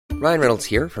Ryan Reynolds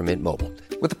here from Mint Mobile.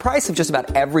 With the price of just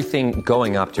about everything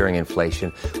going up during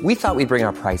inflation, we thought we'd bring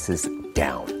our prices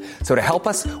down. So to help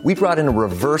us, we brought in a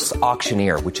reverse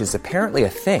auctioneer, which is apparently a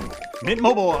thing. Mint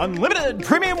Mobile Unlimited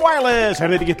Premium Wireless. How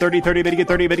to get 30, 30, bit to get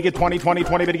 30, bit to get 20, 20,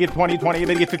 20, bit to get 20, 20,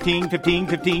 bit to get 15, 15,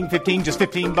 15, 15, just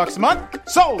 $15 a month?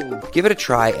 Sold! Give it a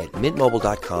try at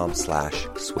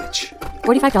mintmobile.com/switch.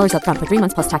 $45 up front for 3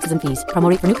 months plus taxes and fees. Promo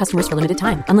rate for new customers for limited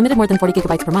time. Unlimited more than 40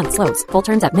 gigabytes per month. Slows full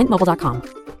terms at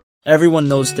mintmobile.com. Everyone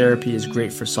knows therapy is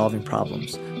great for solving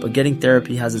problems, but getting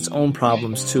therapy has its own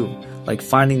problems too, like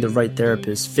finding the right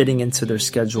therapist, fitting into their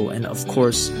schedule, and of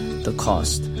course, the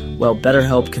cost. Well,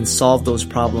 BetterHelp can solve those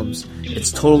problems.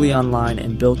 It's totally online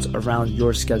and built around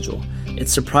your schedule.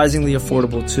 It's surprisingly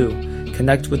affordable too.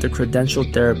 Connect with a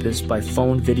credentialed therapist by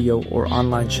phone, video, or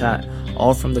online chat,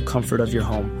 all from the comfort of your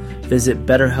home. Visit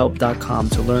BetterHelp.com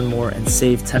to learn more and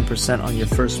save 10% on your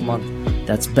first month.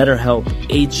 That's BetterHelp,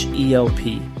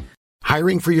 H-E-L-P.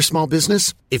 Hiring for your small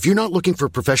business? If you're not looking for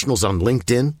professionals on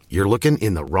LinkedIn, you're looking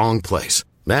in the wrong place.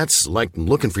 That's like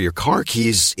looking for your car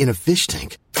keys in a fish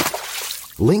tank.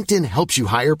 LinkedIn helps you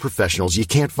hire professionals you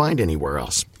can't find anywhere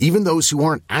else, even those who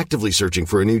aren't actively searching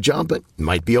for a new job but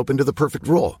might be open to the perfect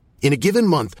role. In a given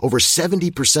month, over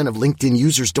 70% of LinkedIn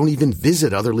users don't even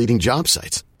visit other leading job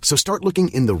sites. So start looking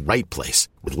in the right place.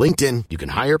 With LinkedIn, you can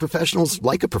hire professionals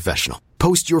like a professional.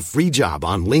 Post your free job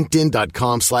on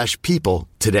linkedin.com/people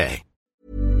today.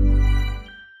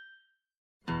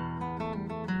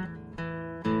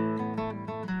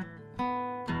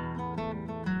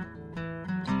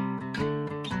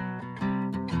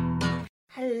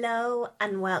 Hello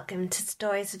and welcome to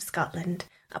Stories of Scotland,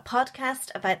 a podcast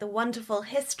about the wonderful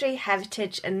history,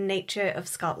 heritage and nature of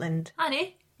Scotland.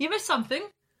 Annie, you missed something.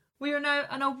 We are now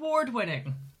an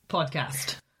award-winning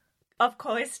podcast. Of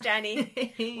course,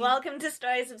 Jenny. Welcome to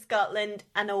Stories of Scotland,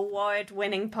 an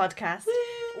award-winning podcast.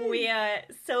 We are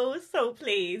so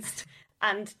pleased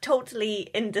and totally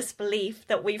in disbelief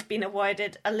that we've been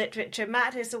awarded a Literature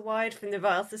Matters Award from the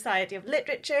Royal Society of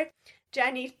Literature.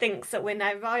 Jenny thinks that we're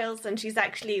now royals and she's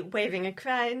actually waving a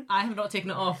crown. I have not taken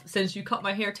it off since you cut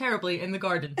my hair terribly in the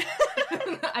garden.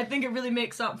 I think it really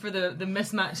makes up for the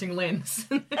mismatching lengths.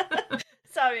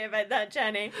 Sorry about that,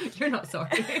 Jenny. You're not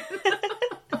sorry.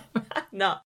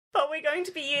 No. But we're going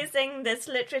to be using this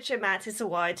Literature Matters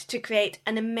Award to create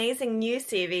an amazing new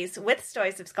series with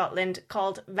Stories of Scotland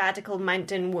called Radical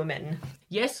Mountain Woman.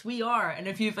 Yes, we are. And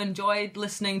if you've enjoyed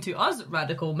listening to us,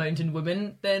 Radical Mountain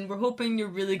Women, then we're hoping you're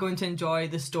really going to enjoy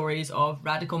the stories of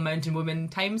Radical Mountain Women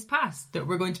times past that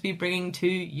we're going to be bringing to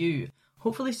you,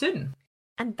 hopefully soon.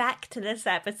 And back to this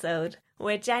episode,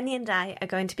 where Jenny and I are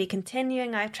going to be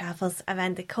continuing our travels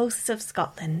around the coasts of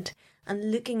Scotland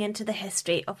and looking into the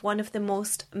history of one of the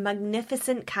most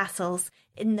magnificent castles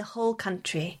in the whole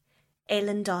country,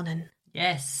 Eilean Donan.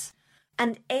 Yes.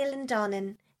 And Eilean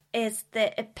Donan is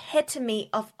the epitome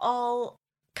of all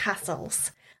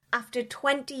castles. After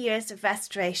 20 years of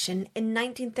restoration, in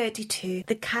 1932,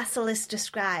 the castle is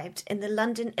described in the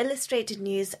London Illustrated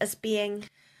News as being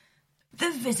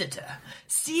 "The visitor,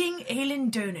 seeing Eilean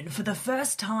Donan for the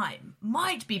first time,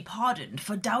 might be pardoned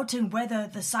for doubting whether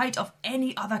the sight of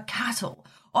any other castle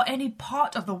or any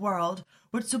part of the world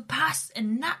would surpass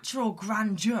in natural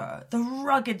grandeur the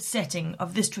rugged setting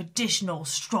of this traditional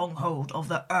stronghold of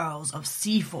the Earls of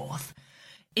Seaforth.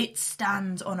 It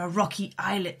stands on a rocky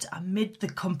islet amid the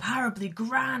comparably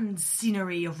grand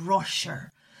scenery of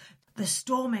Rossshire. The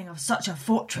storming of such a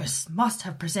fortress must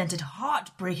have presented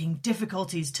heartbreaking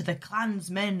difficulties to the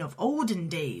clansmen of olden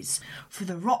days, for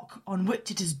the rock on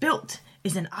which it is built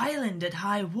is an island at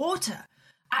high water.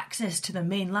 Access to the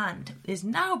mainland is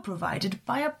now provided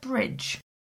by a bridge."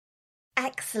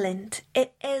 Excellent.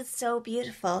 It is so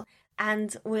beautiful,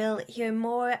 and we'll hear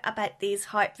more about these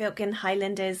heartbroken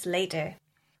Highlanders later.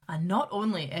 And not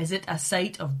only is it a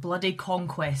site of bloody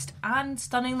conquest and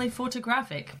stunningly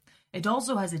photographic, it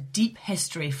also has a deep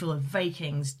history full of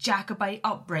Vikings, Jacobite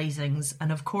uprisings,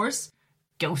 and of course,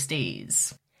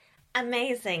 ghosties.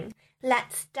 Amazing.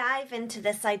 Let's dive into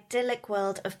this idyllic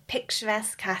world of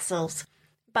picturesque castles.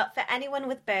 But for anyone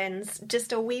with burns,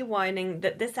 just a wee warning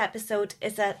that this episode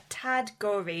is a tad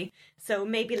gory, so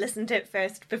maybe listen to it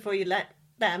first before you let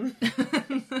them.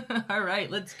 All right,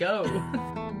 let's go.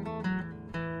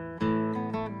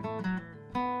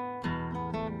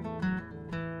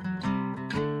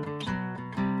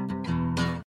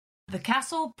 The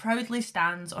castle proudly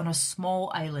stands on a small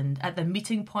island at the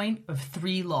meeting point of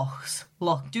three lochs,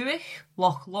 Loch Duich,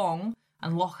 Loch Long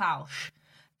and Loch Alsh.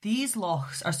 These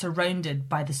lochs are surrounded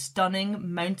by the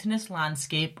stunning mountainous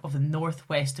landscape of the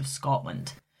northwest of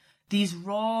Scotland. These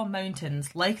raw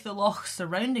mountains, like the lochs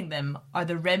surrounding them, are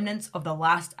the remnants of the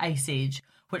last ice age,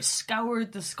 which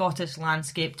scoured the Scottish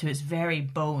landscape to its very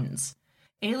bones.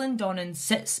 Eilean Donan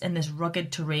sits in this rugged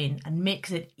terrain and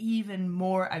makes it even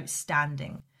more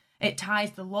outstanding. It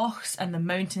ties the lochs and the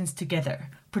mountains together,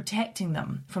 protecting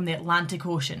them from the Atlantic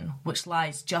Ocean, which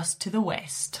lies just to the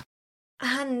west.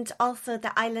 And also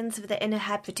the islands of the Inner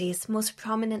Hebrides, most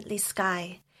prominently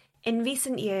Skye. In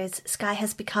recent years, Skye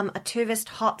has become a tourist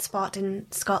hotspot in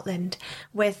Scotland,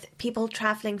 with people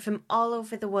travelling from all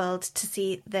over the world to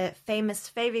see the famous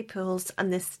fairy pools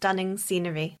and the stunning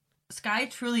scenery. Skye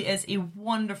truly is a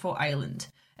wonderful island.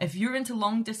 If you're into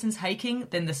long-distance hiking,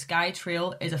 then the Skye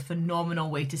Trail is a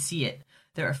phenomenal way to see it.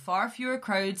 There are far fewer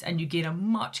crowds and you gain a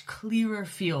much clearer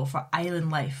feel for island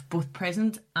life, both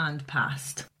present and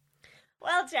past.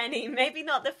 Well, Jenny, maybe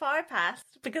not the far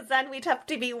past, because then we'd have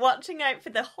to be watching out for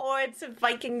the hordes of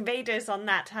Viking raiders on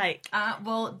that hike.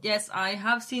 Well, yes, I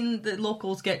have seen the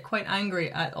locals get quite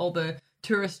angry at all the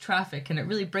tourist traffic, and it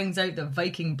really brings out the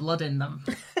Viking blood in them.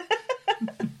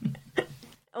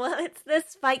 Well, it's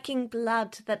this Viking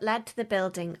blood that led to the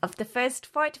building of the first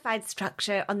fortified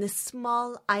structure on the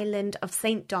small island of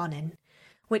St. Donan,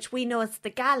 which we know as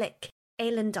the Gaelic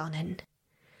Eilean Donan.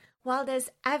 While there's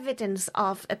evidence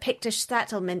of a Pictish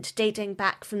settlement dating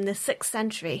back from the 6th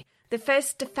century, the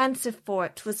first defensive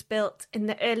fort was built in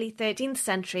the early 13th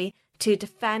century to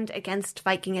defend against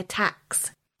Viking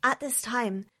attacks. At this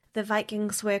time, the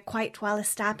Vikings were quite well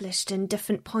established in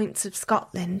different points of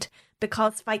Scotland,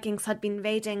 because Vikings had been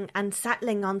raiding and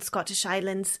settling on Scottish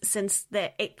islands since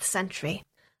the 8th century.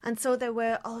 And so there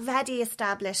were already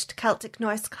established Celtic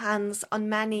Norse clans on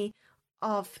many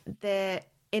of the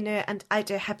Inner and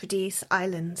Outer Hebrides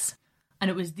islands.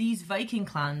 And it was these Viking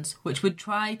clans which would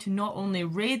try to not only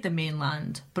raid the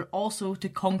mainland, but also to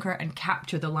conquer and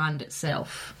capture the land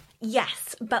itself.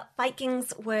 Yes, but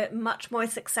Vikings were much more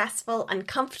successful and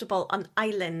comfortable on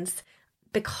islands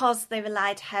because they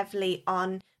relied heavily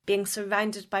on being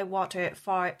surrounded by water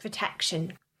for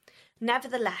protection.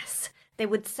 Nevertheless, they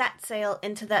would set sail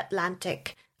into the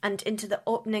Atlantic and into the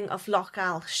opening of Loch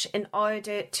Alsh in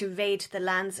order to raid the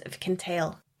lands of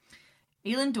Kintail.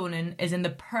 Eilean Donan is in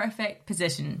the perfect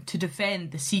position to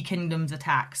defend the Sea Kingdom's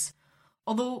attacks,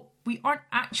 although we aren't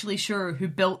actually sure who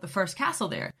built the first castle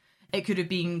there. It could have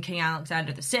been King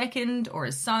Alexander II, or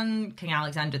his son, King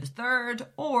Alexander III,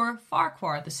 or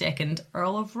Farquhar II,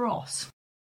 Earl of Ross.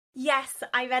 Yes,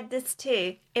 I read this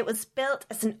too. It was built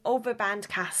as an overband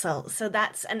castle, so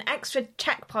that's an extra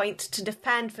checkpoint to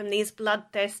defend from these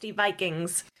bloodthirsty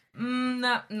Vikings.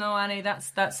 No, Annie,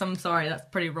 I'm sorry, that's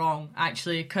pretty wrong,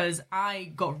 actually, because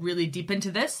I got really deep into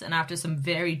this, and after some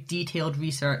very detailed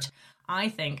research, I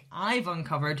think I've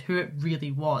uncovered who it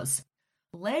really was.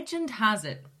 Legend has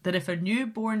it that if a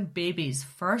newborn baby's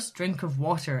first drink of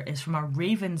water is from a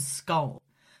raven's skull,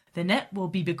 then it will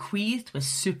be bequeathed with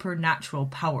supernatural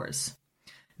powers.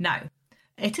 Now,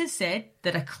 it is said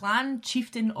that a clan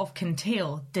chieftain of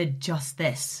Kintail did just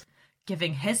this,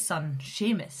 giving his son,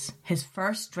 Seamus, his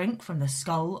first drink from the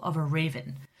skull of a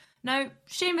raven. Now,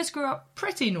 Seamus grew up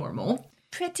pretty normal.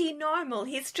 Pretty normal?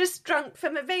 He's just drunk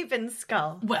from a raven's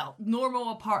skull? Well,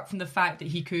 normal apart from the fact that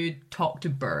he could talk to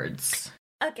birds.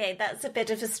 Okay, that's a bit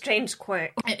of a strange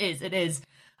quirk. It is.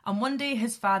 And one day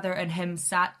his father and him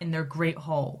sat in their great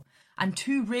hall, and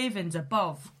two ravens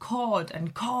above cawed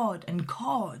and cawed and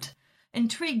cawed.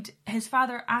 Intrigued, his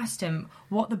father asked him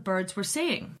what the birds were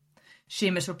saying.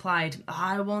 Seamus replied,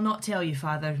 "I will not tell you,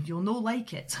 father, you'll no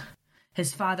like it."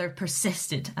 His father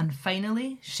persisted, and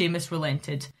finally Seamus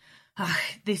relented.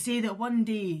 "They say that one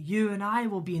day you and I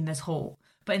will be in this hole,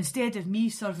 but instead of me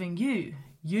serving you,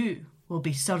 you will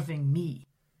be serving me."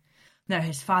 Now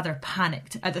his father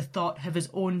panicked at the thought of his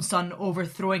own son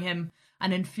overthrowing him,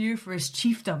 and in fear for his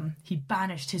chiefdom, he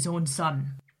banished his own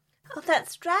son. Oh,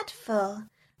 that's dreadful.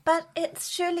 But it's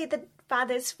surely the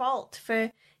father's fault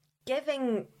for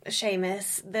giving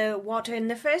Seamus the water in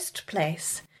the first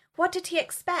place. What did he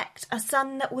expect? A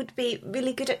son that would be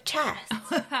really good at chess?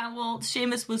 Well,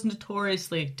 Seamus was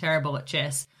notoriously terrible at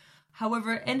chess.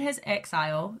 However, in his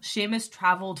exile, Seamus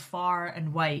travelled far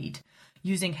and wide,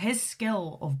 using his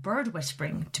skill of bird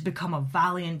whispering to become a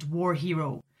valiant war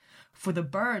hero. For the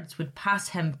birds would pass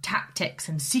him tactics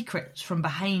and secrets from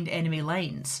behind enemy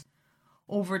lines.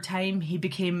 Over time, he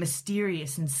became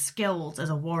mysterious and skilled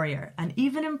as a warrior, and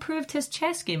even improved his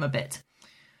chess game a bit.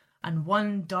 And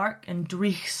one dark and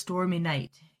dreich stormy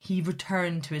night, he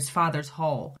returned to his father's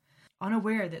hall,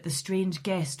 unaware that the strange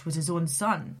guest was his own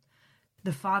son.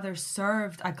 The father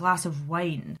served a glass of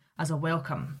wine as a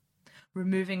welcome.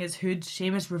 Removing his hood,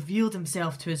 Seamus revealed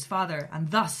himself to his father,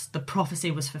 and thus the prophecy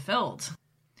was fulfilled.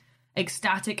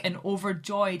 Ecstatic and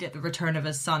overjoyed at the return of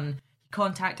his son, he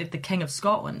contacted the King of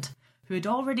Scotland, who had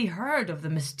already heard of the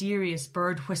mysterious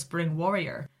bird-whispering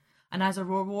warrior, and as a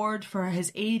reward for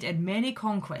his aid in many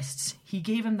conquests, he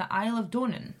gave him the Isle of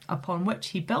Donan, upon which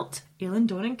he built Eilean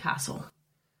Donan Castle.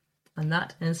 And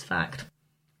that is fact.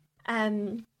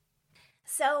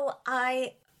 So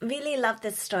I really love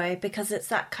this story because it's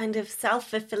that kind of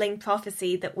self-fulfilling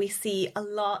prophecy that we see a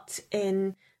lot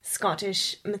in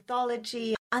Scottish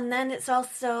mythology. And then it's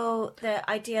also the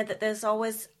idea that there's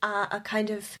always a kind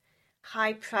of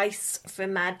high price for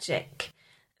magic.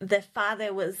 The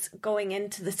father was going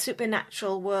into the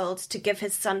supernatural world to give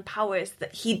his son powers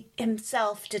that he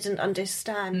himself didn't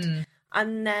understand.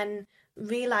 And then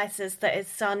realizes that his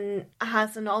son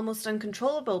has an almost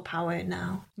uncontrollable power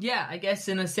now. Yeah, I guess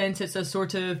in a sense it's a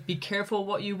sort of be careful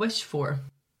what you wish for.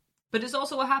 But it's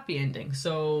also a happy ending,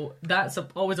 so that's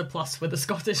always a plus with a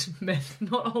Scottish myth.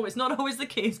 Not always the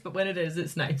case, but when it is,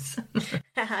 it's nice.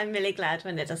 I'm really glad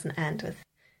when it doesn't end with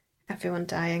everyone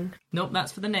dying. Nope,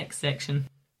 that's for the next section.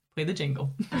 Play the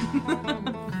jingle.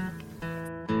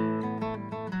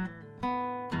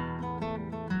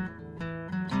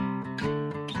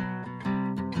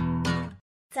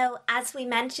 So, as we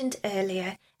mentioned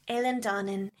earlier, Eilean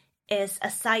Donan is a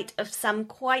site of some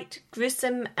quite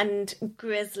gruesome and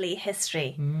grisly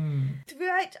history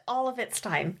throughout all of its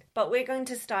time. But we're going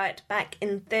to start back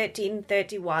in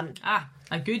 1331. Ah,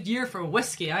 a good year for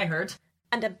whiskey, I heard.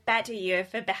 And a better year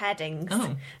for beheadings.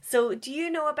 Oh. So, do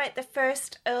you know about the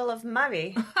first Earl of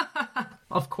Murray?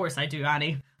 Of course I do,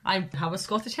 Annie. I have a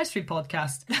Scottish history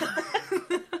podcast.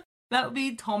 That would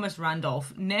be Thomas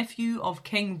Randolph, nephew of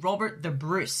King Robert the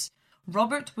Bruce.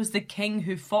 Robert was the king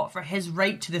who fought for his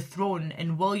right to the throne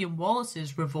in William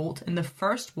Wallace's revolt in the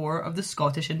First War of the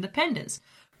Scottish Independence,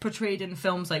 portrayed in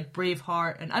films like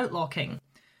Braveheart and Outlaw King.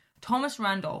 Thomas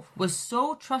Randolph was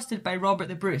so trusted by Robert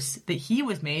the Bruce that he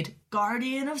was made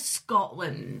Guardian of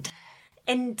Scotland.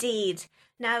 Indeed.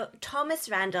 Now, Thomas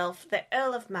Randolph, the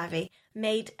Earl of Murray,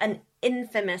 made an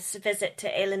infamous visit to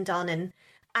Eilean Donan,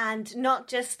 and not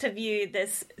just to view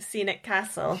this scenic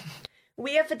castle.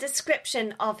 We have a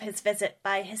description of his visit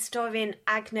by historian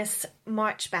Agnes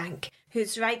Marchbank,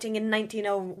 who's writing in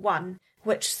 1901,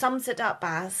 which sums it up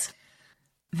as: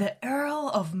 The Earl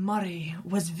of Murray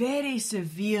was very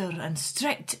severe and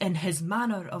strict in his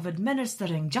manner of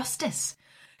administering justice.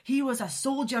 He was a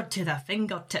soldier to the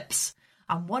fingertips,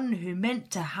 and one who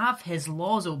meant to have his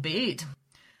laws obeyed.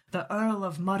 The Earl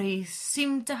of Murray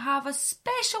seemed to have a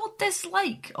special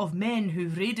dislike of men who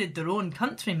raided their own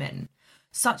countrymen.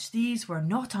 Such these were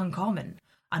not uncommon,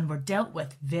 and were dealt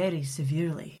with very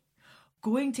severely.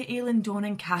 Going to Eilean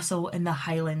Donan Castle in the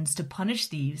Highlands to punish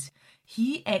thieves,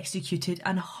 he executed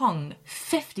and hung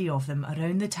 50 of them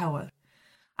around the tower.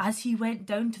 As he went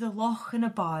down to the loch in a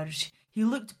barge, he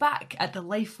looked back at the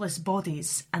lifeless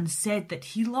bodies and said that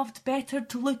he loved better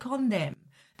to look on them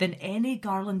than any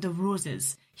garland of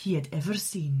roses he had ever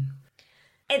seen.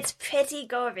 It's pretty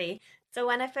gory. So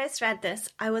when I first read this,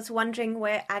 I was wondering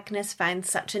where Agnes found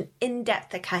such an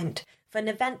in-depth account for an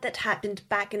event that happened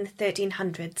back in the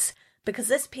 1300s, because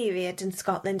this period in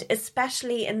Scotland,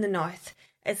 especially in the north,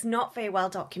 is not very well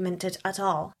documented at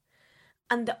all.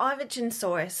 And the origin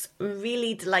source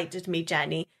really delighted me,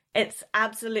 Jenny. It's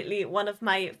absolutely one of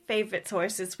my favourite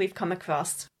sources we've come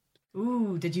across.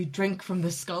 Ooh, did you drink from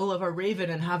the skull of a raven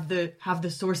and have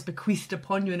the source bequeathed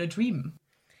upon you in a dream?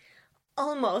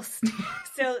 Almost.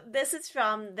 So this is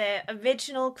from the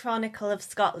original Chronicle of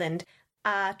Scotland,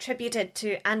 attributed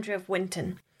to Andrew of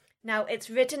Winton. Now, it's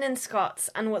written in Scots,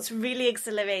 and what's really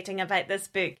exhilarating about this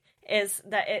book is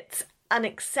that it's an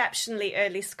exceptionally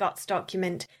early Scots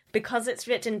document because it's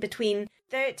written between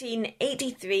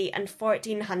 1383 and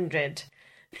 1400.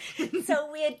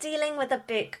 So we're dealing with a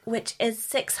book which is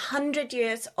 600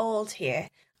 years old here,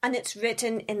 and it's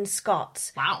written in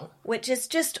Scots. Wow. Which is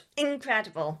just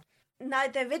incredible. Now,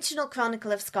 the original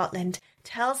Chronicle of Scotland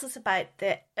tells us about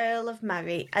the Earl of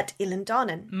Murray at Eilean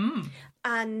Donan.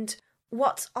 And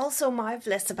what's also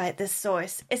marvellous about this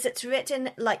source is it's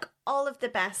written like all of the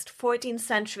best 14th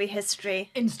century history.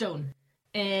 In stone.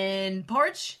 In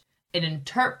porridge. In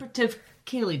interpretive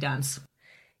ceilidh dance.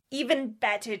 Even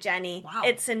better, Jenny. Wow.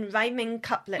 It's in rhyming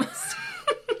couplets.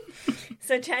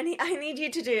 So, Jenny, I need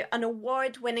you to do an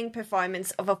award-winning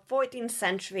performance of a 14th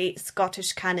century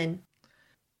Scottish canon.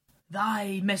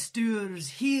 Thy Misdoers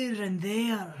here and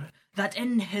there, that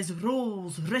in his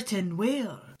rolls written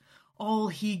were, all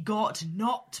he got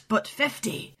not but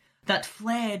 50, that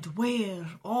fled were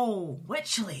all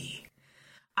witchly.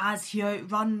 As he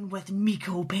outrun with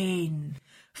meeko pain,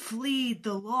 fleed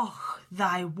the loch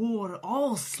thy war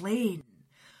all slain,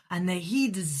 and the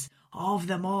heeds of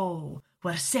them all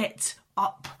were set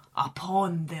up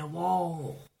upon the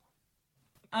wall.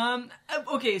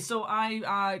 Okay, so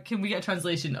can we get a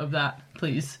translation of that,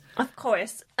 please? Of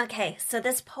course. Okay, so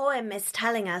this poem is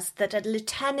telling us that a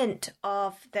lieutenant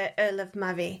of the Earl of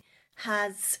Murray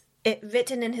has it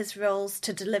written in his rolls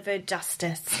to deliver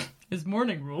justice. His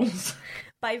morning rolls.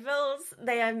 By rolls,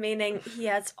 they are meaning he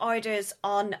has orders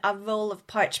on a roll of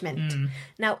parchment.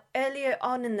 Now, earlier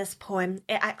on in this poem,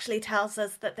 it actually tells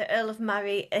us that the Earl of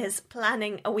Murray is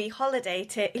planning a wee holiday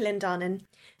to Eilean Donan.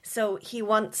 So he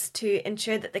wants to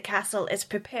ensure that the castle is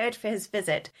prepared for his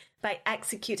visit by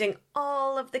executing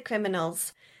all of the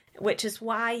criminals, which is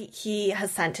why he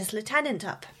has sent his lieutenant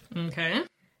up. Okay.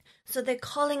 So they're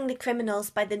calling the criminals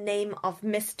by the name of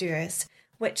Misdoers,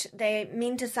 which they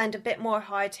mean to sound a bit more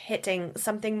hard-hitting,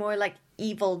 something more like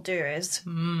evildoers.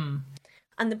 And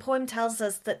the poem tells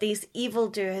us that these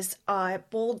evildoers are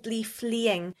boldly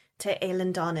fleeing to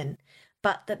Eilean Donan,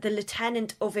 but that the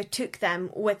lieutenant overtook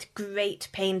them with great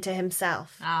pain to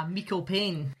himself. Meikle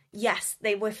pain. Yes,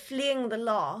 they were fleeing the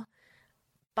law,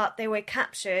 but they were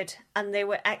captured and they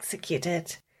were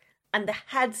executed, and the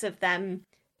heads of them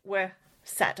were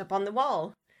set up on the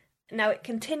wall. Now it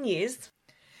continues.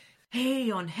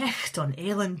 Hey on hecht on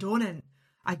Eilean Donan,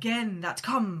 again that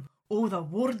come o' the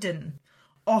warden.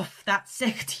 Off that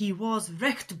sicht he was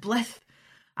recht blith,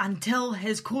 until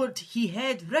his court he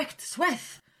had recht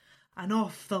swith. And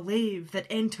off the lave that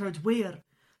entered where,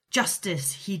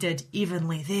 justice he did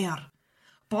evenly there.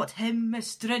 But him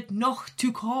misdrid noch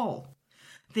to call.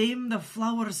 Them the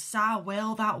flowers saw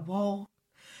well that wall.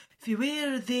 For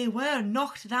where they were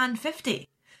nocht than 50,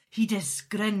 he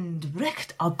disgrinned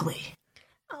recht ugly.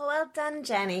 Oh, well done,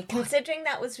 Jenny. Considering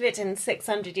that was written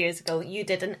 600 years ago, you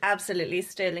did an absolutely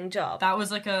sterling job. That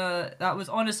was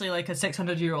honestly like a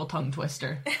 600-year-old tongue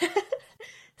twister.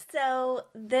 So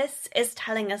this is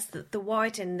telling us that the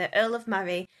warden, the Earl of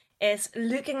Murray, is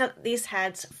looking at these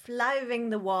heads flowering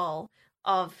the wall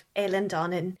of Eilean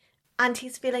Donan, and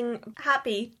he's feeling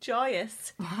happy,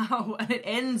 joyous. Wow, and it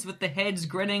ends with the heads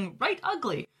grinning right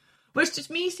ugly. Which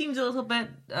to me seems a little bit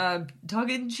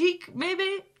tongue-in-cheek,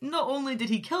 maybe? Not only did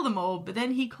he kill them all, but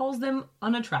then he calls them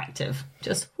unattractive.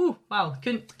 Just, wow,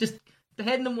 the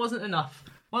head in them wasn't enough.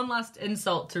 One last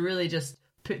insult to really just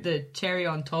put the cherry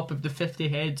on top of the 50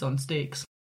 heads on stakes.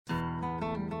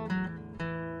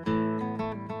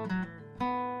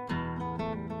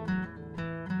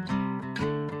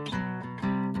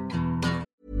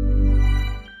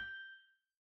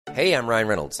 Hey, I'm Ryan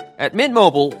Reynolds. At Mint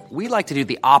Mobile, we like to do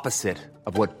the opposite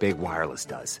of what Big Wireless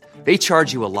does. They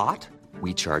charge you a lot,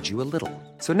 we charge you a little.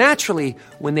 So naturally,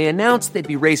 when they announced they'd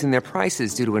be raising their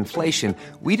prices due to inflation,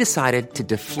 we decided to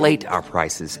deflate our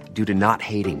prices due to not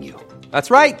hating you.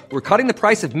 That's right. We're cutting the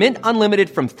price of Mint Unlimited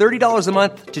from $30 a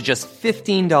month to just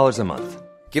 $15 a month.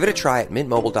 Give it a try at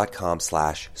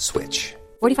mintmobile.com/switch.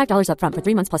 $45 up front for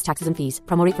 3 months plus taxes and fees.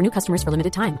 Promo rate for new customers for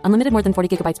limited time. Unlimited more than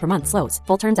 40 gigabytes per month. Slows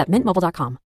full terms at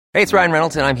mintmobile.com. Hey, it's Ryan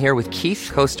Reynolds, and I'm here with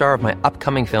Keith, co-star of my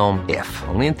upcoming film, If,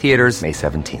 only in theaters May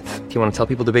 17th. Do you want to tell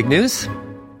people the big news?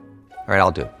 All right,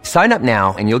 I'll do it. Sign up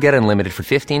now and you'll get unlimited for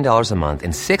 $15 a month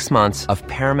and 6 months of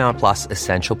Paramount Plus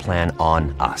Essential Plan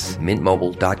on us.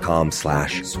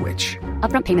 mintmobile.com/switch.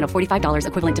 Upfront payment of $45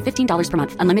 equivalent to $15 per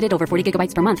month. Unlimited over 40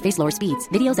 gigabytes per month. Face lower speeds.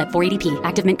 Videos at 480p.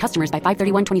 Active Mint customers by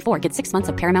 531.24 get 6 months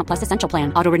of Paramount Plus Essential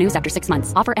Plan. Auto renews after 6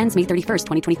 months. Offer ends May 31st,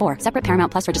 2024. Separate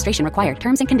Paramount Plus registration required.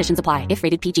 Terms and conditions apply if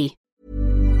rated PG.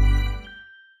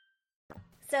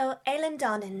 So Eilean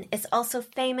Donan is also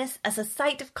famous as a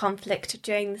site of conflict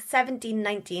during the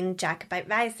 1719 Jacobite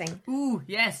Rising. Ooh,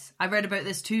 yes, I read about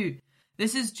this too.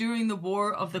 This is during the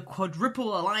War of the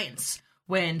Quadruple Alliance,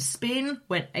 when Spain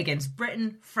went against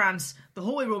Britain, France, the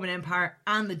Holy Roman Empire,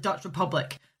 and the Dutch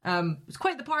Republic. It was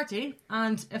quite the party,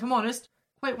 and if I'm honest,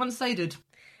 quite one-sided.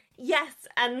 Yes,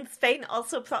 and Spain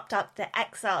also propped up the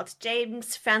exiled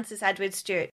James Francis Edward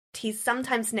Stuart. He's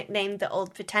sometimes nicknamed the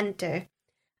Old Pretender,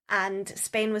 and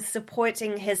Spain was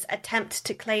supporting his attempt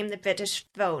to claim the British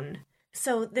throne.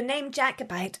 So the name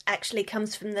Jacobite actually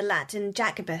comes from the Latin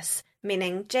Jacobus,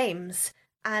 meaning James,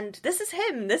 and this is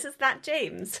him, this is that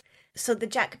James. So the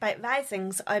Jacobite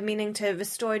risings are meaning to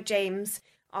restore James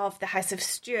of the House of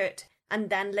Stuart, and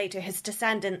then later his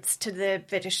descendants to the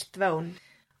British throne.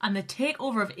 And the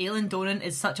takeover of Eilean Donan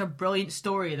is such a brilliant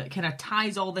story that kind of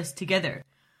ties all this together.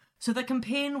 So the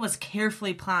campaign was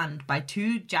carefully planned by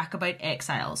 2 Jacobite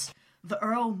exiles, the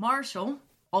Earl Marshal,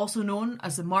 also known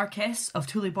as the Marquess of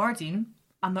Tullibardine,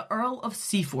 and the Earl of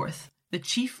Seaforth, the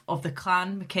chief of the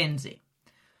Clan Mackenzie.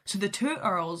 So the 2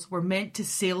 earls were meant to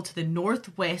sail to the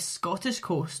northwest Scottish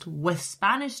coast with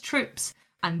Spanish troops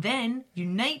and then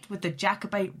unite with the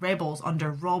Jacobite rebels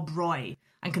under Rob Roy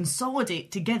and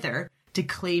consolidate together to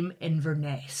claim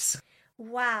Inverness.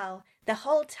 Wow, the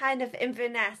whole town of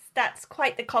Inverness, that's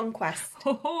quite the conquest.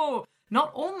 Ho ho!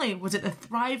 Not only was it the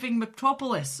thriving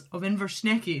metropolis of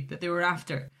Inversnecky that they were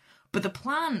after, but the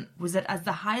plan was that as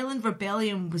the Highland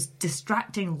Rebellion was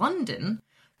distracting London,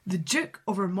 the Duke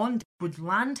of Ormonde would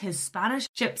land his Spanish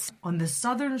ships on the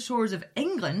southern shores of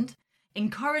England,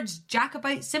 encourage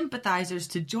Jacobite sympathisers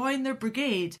to join their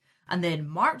brigade, and then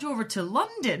march over to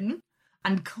London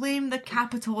and claim the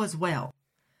capital as well.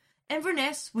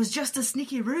 Inverness was just a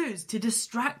sneaky ruse to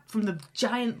distract from the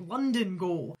giant London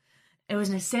goal. It was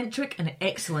an eccentric and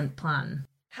excellent plan.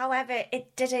 However,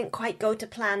 it didn't quite go to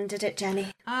plan, did it,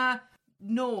 Jenny?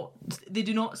 No, they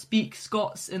do not speak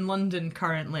Scots in London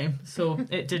currently, so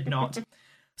it did not.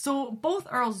 So both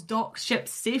Earls docked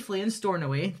ships safely in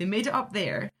Stornoway, they made it up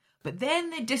there, but then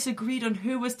they disagreed on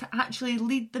who was to actually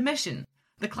lead the mission.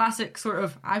 The classic sort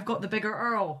of, I've got the bigger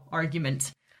Earl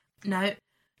argument. Now,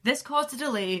 this caused a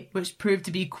delay which proved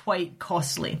to be quite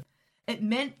costly. It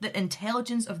meant that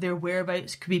intelligence of their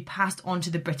whereabouts could be passed on to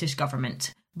the British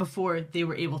government before they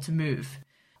were able to move.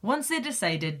 Once they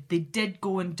decided, they did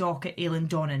go and dock at Eilean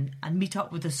Donan and meet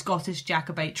up with the Scottish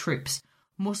Jacobite troops,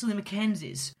 mostly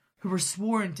Mackenzies, who were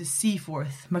sworn to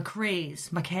Seaforth, Macraes,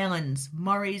 McKellans,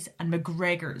 Murrays and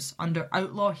McGregors under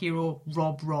outlaw hero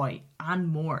Rob Roy, and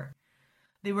more.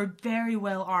 They were very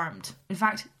well armed, in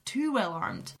fact, too well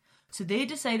armed, so they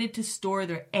decided to store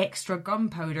their extra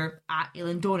gunpowder at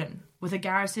Eilean Donan, with a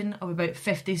garrison of about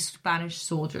 50 Spanish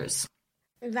soldiers.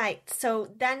 Right, so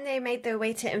then they made their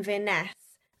way to Inverness,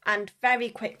 and very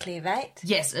quickly, right?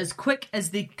 Yes, as quick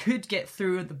as they could get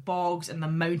through the bogs and the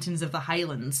mountains of the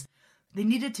Highlands. They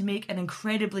needed to make an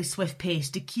incredibly swift pace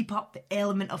to keep up the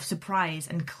element of surprise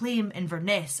and claim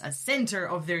Inverness as centre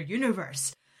of their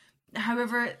universe.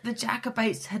 However, the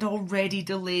Jacobites had already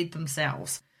delayed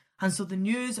themselves, and so the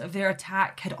news of their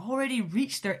attack had already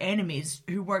reached their enemies,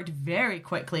 who worked very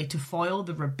quickly to foil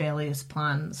the rebellious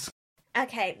plans.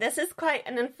 Okay, this is quite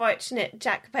an unfortunate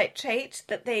Jacobite trait,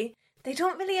 that they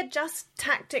don't really adjust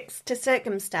tactics to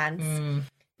circumstance.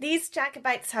 These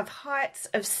Jacobites have hearts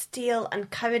of steel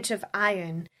and courage of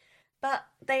iron, but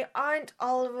they aren't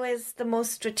always the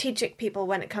most strategic people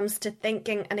when it comes to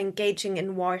thinking and engaging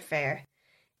in warfare.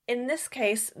 In this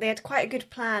case, they had quite a good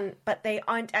plan, but they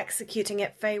aren't executing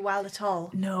it very well at all.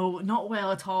 No, not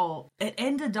well at all. It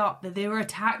ended up that they were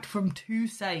attacked from two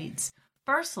sides.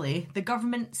 Firstly, the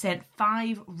government sent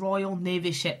 5 Royal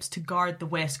Navy ships to guard the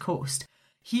west coast.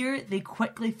 Here, they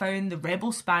quickly found the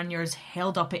rebel Spaniards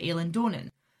held up at Eilean Donan.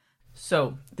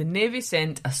 So, the Navy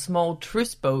sent a small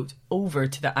truce boat over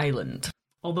to the island,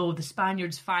 although the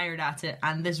Spaniards fired at it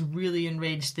and this really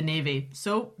enraged the Navy,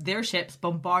 so their ships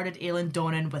bombarded Eilean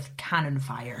Donan with cannon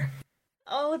fire.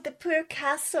 Oh, the poor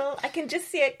castle. I can just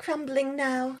see it crumbling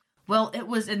now. Well, it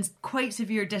was in quite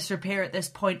severe disrepair at this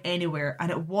point anywhere, and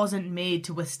it wasn't made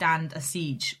to withstand a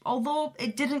siege, although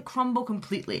it didn't crumble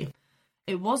completely.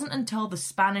 It wasn't until the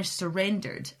Spanish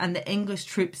surrendered and the English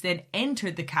troops then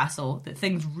entered the castle that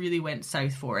things really went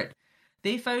south for it.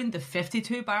 They found the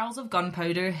 52 barrels of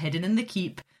gunpowder hidden in the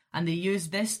keep, and they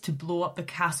used this to blow up the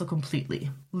castle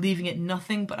completely, leaving it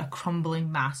nothing but a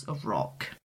crumbling mass of rock.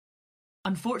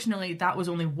 Unfortunately, that was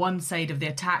only one side of the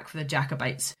attack for the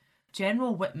Jacobites.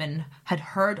 General Whitman had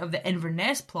heard of the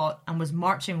Inverness plot and was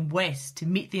marching west to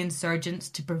meet the insurgents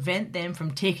to prevent them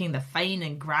from taking the fine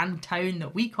and grand town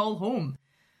that we call home.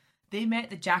 They met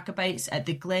the Jacobites at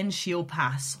the Glen Shiel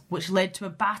Pass, which led to a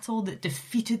battle that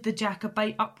defeated the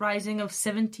Jacobite uprising of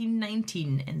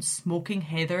 1719 in smoking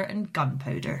heather and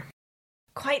gunpowder.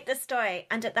 Quite the story,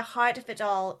 and at the heart of it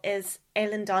all is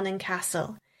Eilean Donan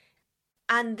Castle.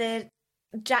 And the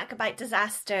Jacobite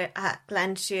disaster at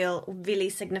Glen Shiel really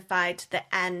signified the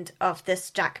end of this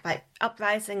Jacobite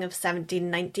uprising of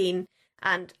 1719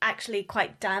 and actually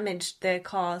quite damaged their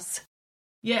cause.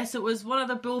 Yes, it was one of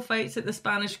the bullfights that the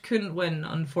Spanish couldn't win,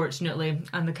 unfortunately,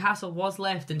 and the castle was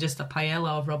left in just a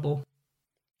paella of rubble.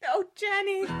 Oh,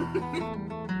 Jenny!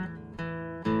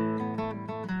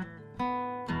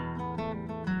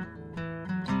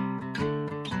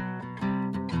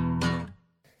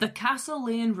 The castle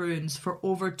lay in ruins for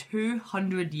over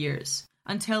 200 years,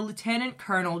 until Lieutenant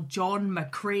Colonel John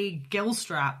McCrae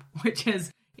Gilstrap, which is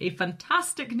a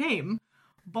fantastic name,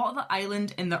 bought the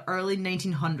island in the early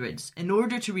 1900s in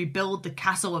order to rebuild the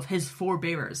castle of his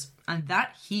forebears, and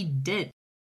that he did.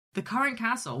 The current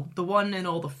castle, the one in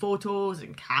all the photos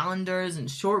and calendars and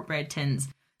shortbread tins,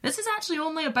 this is actually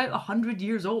only about 100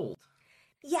 years old.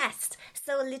 Yes,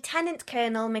 so Lieutenant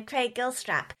Colonel McCrae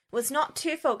Gilstrap was not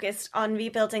too focused on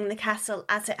rebuilding the castle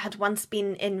as it had once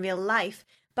been in real life,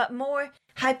 but more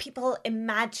how people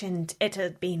imagined it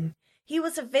had been. He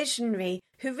was a visionary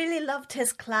who really loved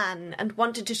his clan and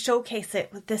wanted to showcase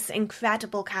it with this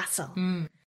incredible castle.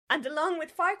 And along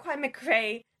with Farquhar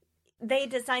McCrae, they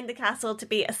designed the castle to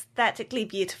be aesthetically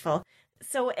beautiful.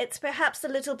 So it's perhaps a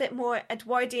little bit more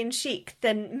Edwardian chic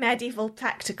than medieval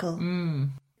practical.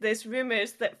 There's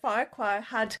rumours that Farquhar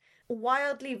had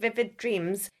wildly vivid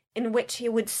dreams in which he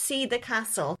would see the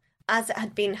castle as it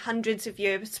had been hundreds of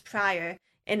years prior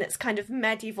in its kind of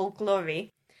medieval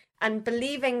glory. And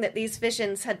believing that these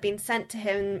visions had been sent to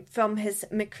him from his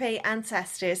McCrae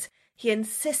ancestors, he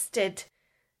insisted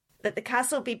that the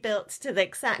castle be built to the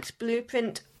exact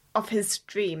blueprint of his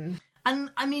dream.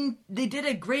 And, I mean, they did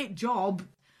a great job,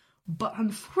 but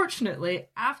unfortunately,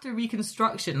 after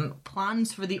reconstruction,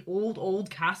 plans for the old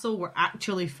castle were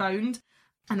actually found.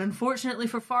 And unfortunately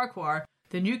for Farquhar,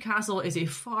 the new castle is a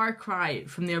far cry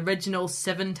from the original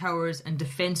 7 towers and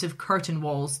defensive curtain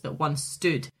walls that once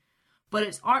stood. But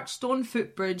its arched stone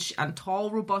footbridge and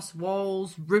tall, robust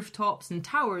walls, rooftops and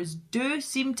towers do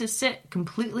seem to sit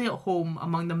completely at home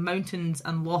among the mountains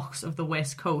and lochs of the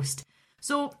west coast.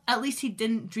 So at least he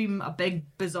didn't dream a big,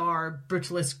 bizarre,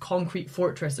 brutalist concrete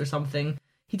fortress or something.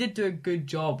 He did do a good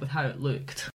job with how it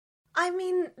looked. I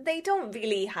mean, they don't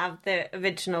really have the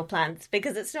original plans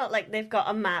because it's not like they've got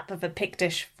a map of a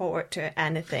Pictish fort or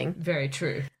anything. Very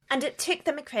true. And it took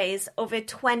the McCraes over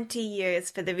 20 years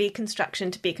for the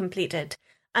reconstruction to be completed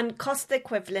and cost the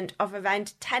equivalent of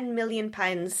around £10 million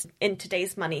in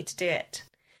today's money to do it.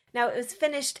 Now, it was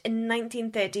finished in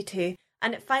 1932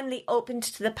 and it finally opened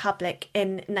to the public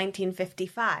in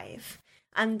 1955.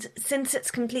 And since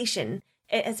its completion,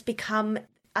 it has become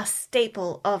a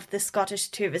staple of the Scottish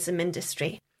tourism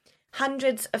industry.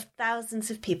 Hundreds of thousands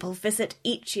of people visit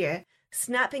each year,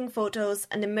 snapping photos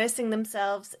and immersing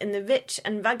themselves in the rich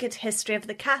and rugged history of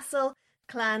the castle,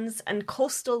 clans and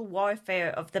coastal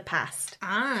warfare of the past.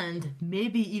 And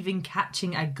maybe even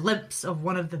catching a glimpse of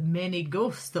one of the many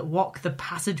ghosts that walk the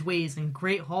passageways and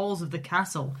great halls of the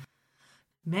castle.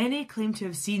 Many claim to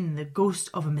have seen the ghost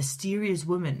of a mysterious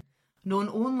woman, known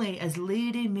only as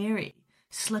Lady Mary,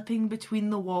 slipping between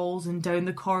the walls and down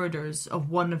the corridors of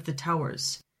one of the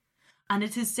towers. And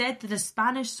it is said that a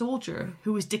Spanish soldier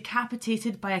who was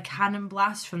decapitated by a cannon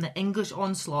blast from the English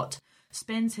onslaught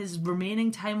spends his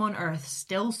remaining time on Earth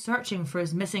still searching for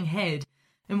his missing head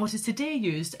in what is today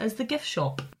used as the gift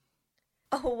shop.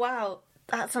 Oh wow,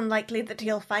 that's unlikely that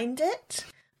he'll find it,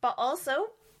 but also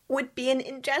would be an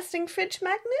interesting fridge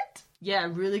magnet. Yeah,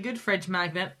 really good fridge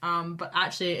magnet, but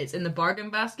actually it's in the bargain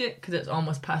basket because it's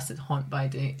almost past its haunt by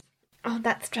date. Oh,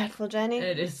 that's dreadful, Jenny.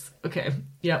 It is. Okay,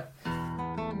 yep.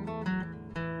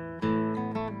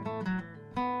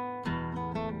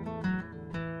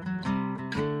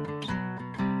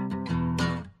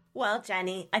 Well,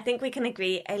 Jenny, I think we can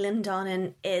agree Eilean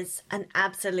Donan is an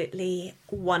absolutely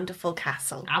wonderful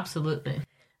castle. Absolutely.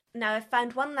 Now, I've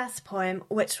found one last poem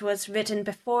which was written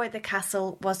before the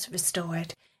castle was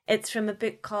restored. It's from a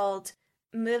book called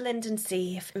Moorland and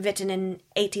Sea, written in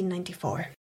 1894.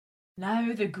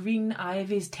 Now the green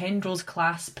ivy's tendrils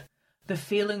clasp the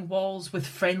failing walls with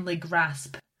friendly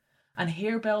grasp, and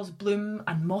harebells bloom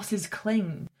and mosses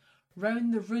cling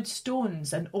round the rude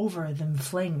stones and over them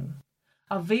fling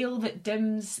a veil that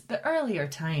dims the earlier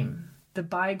time, the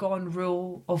bygone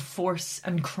rule of force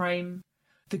and crime,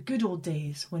 the good old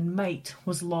days when might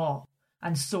was law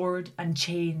and sword and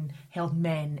chain held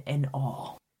men in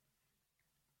awe.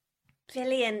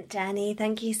 Brilliant, Jenny.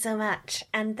 Thank you so much.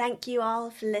 And thank you all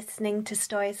for listening to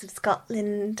Stories of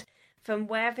Scotland from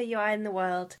wherever you are in the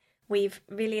world. We've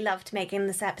really loved making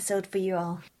this episode for you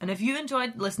all. And if you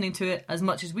enjoyed listening to it as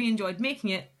much as we enjoyed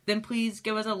making it, then please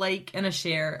give us a like and a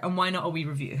share, and why not a wee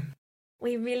review?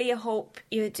 We really hope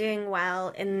you're doing well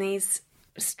in these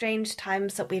strange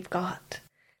times that we've got.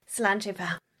 Slàinte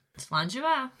mhath. Slàinte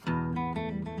mhath.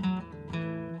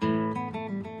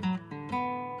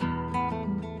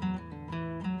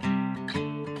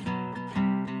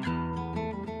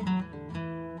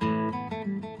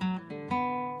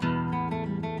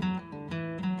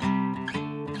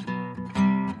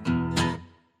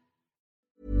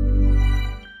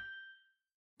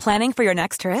 Planning for your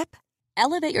next trip?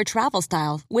 Elevate your travel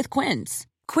style with Quince.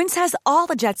 Quince has all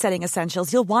the jet-setting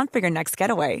essentials you'll want for your next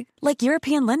getaway, like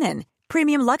European linen,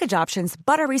 premium luggage options,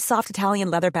 buttery soft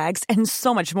Italian leather bags, and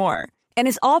so much more. And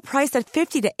is all priced at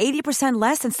 50 to 80%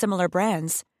 less than similar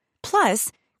brands.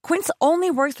 Plus, Quince only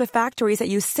works with factories that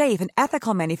use safe and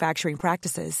ethical manufacturing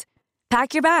practices.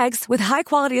 Pack your bags with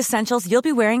high-quality essentials you'll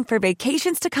be wearing for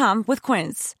vacations to come with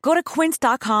Quince. Go to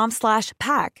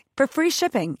quince.com/pack for free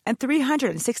shipping and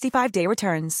 365-day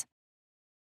returns.